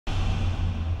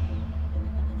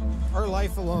Our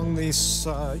life along this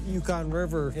Yukon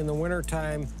River in the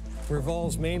wintertime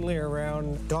revolves mainly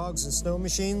around dogs and snow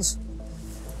machines.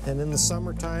 And in the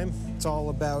summertime, it's all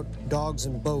about dogs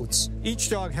and boats. Each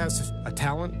dog has a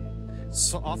talent.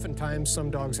 So oftentimes,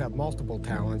 some dogs have multiple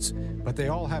talents, but they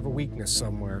all have a weakness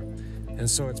somewhere. And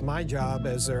so it's my job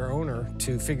as their owner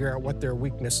to figure out what their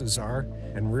weaknesses are,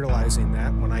 and realizing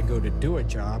that when I go to do a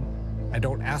job, I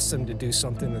don't ask them to do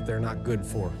something that they're not good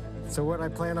for. So what I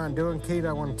plan on doing, Kate,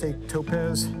 I want to take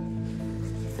Topaz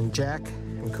and Jack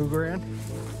and Cougaran.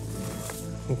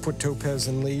 We'll put Topaz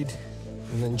in lead,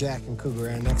 and then Jack and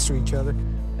Cougaran next to each other,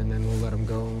 and then we'll let them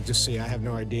go and just see. I have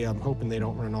no idea. I'm hoping they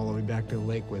don't run all the way back to the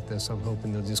lake with this. I'm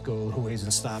hoping they'll just go a little ways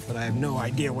and stop, but I have no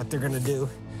idea what they're going to do.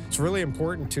 It's really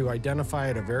important to identify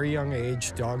at a very young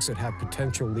age dogs that have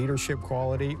potential leadership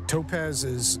quality. Topaz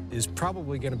is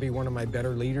probably going to be one of my better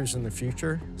leaders in the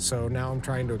future, so now I'm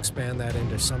trying to expand that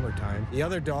into summertime. The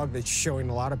other dog that's showing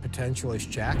a lot of potential is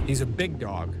Jack. He's a big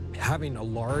dog. Having a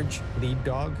large lead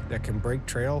dog that can break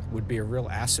trail would be a real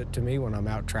asset to me when I'm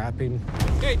out trapping.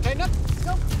 Okay, tighten up.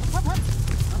 Go. Hop,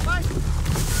 hop. Bye.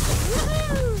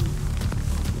 Woohoo!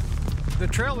 The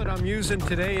trail that I'm using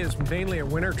today is mainly a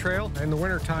winter trail. In the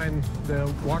wintertime,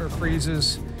 the water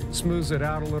freezes, smooths it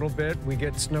out a little bit. We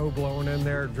get snow blowing in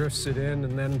there, drifts it in,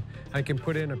 and then I can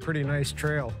put in a pretty nice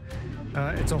trail.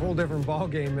 It's a whole different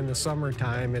ballgame in the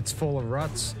summertime. It's full of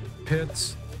ruts,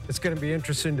 pits. It's going to be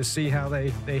interesting to see how they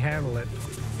handle it.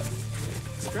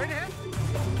 Straight ahead.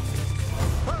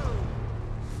 Whoa!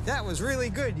 That was really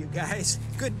good, you guys.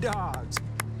 Good dogs.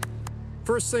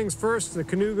 First things first, the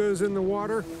canoe goes in the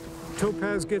water.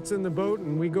 Topaz gets in the boat,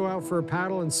 and we go out for a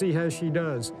paddle and see how she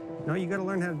does. No, you got to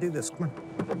learn how to do this. Come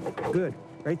on. Good.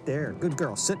 Right there. Good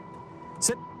girl. Sit.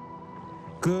 Sit.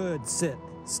 Good. Sit.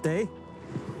 Stay.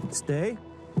 Stay.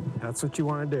 That's what you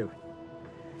want to do.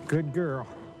 Good girl.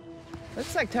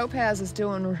 Looks like Topaz is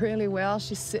doing really well.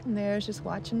 She's sitting there just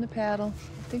watching the paddle.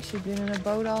 I think she's been in a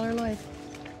boat all her life.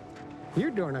 You're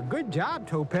doing a good job,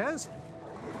 Topaz.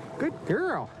 Good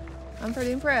girl. I'm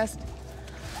pretty impressed.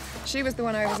 She was the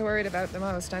one I was worried about the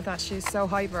most. I thought she's so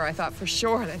hyper. I thought for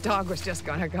sure the dog was just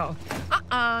gonna go.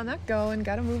 Not going.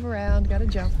 Gotta move around. Gotta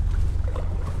jump.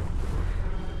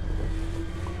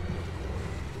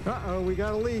 Uh-oh, we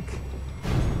got a leak.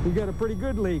 We got a pretty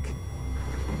good leak.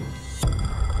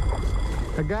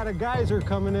 I got a geyser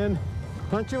coming in.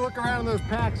 Why don't you look around those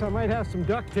packs? I might have some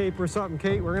duct tape or something,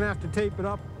 Kate. We're gonna have to tape it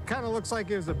up. Kind of looks like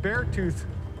it was a bear tooth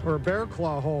or a bear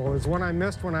claw hole. It was one I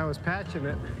missed when I was patching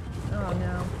it. Oh,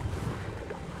 no.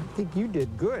 I think you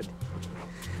did good.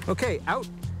 Okay, out.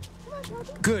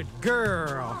 Good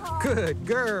girl. Good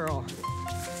girl.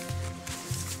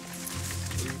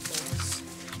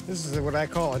 This is what I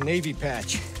call a Navy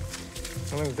patch.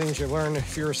 One of the things you learn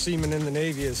if you're a seaman in the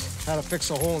Navy is how to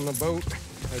fix a hole in the boat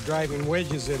by driving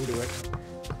wedges into it.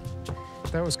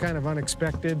 That was kind of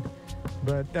unexpected,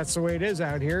 but that's the way it is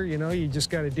out here. You know, you just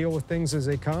got to deal with things as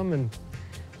they come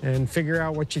and figure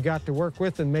out what you got to work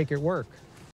with and make it work.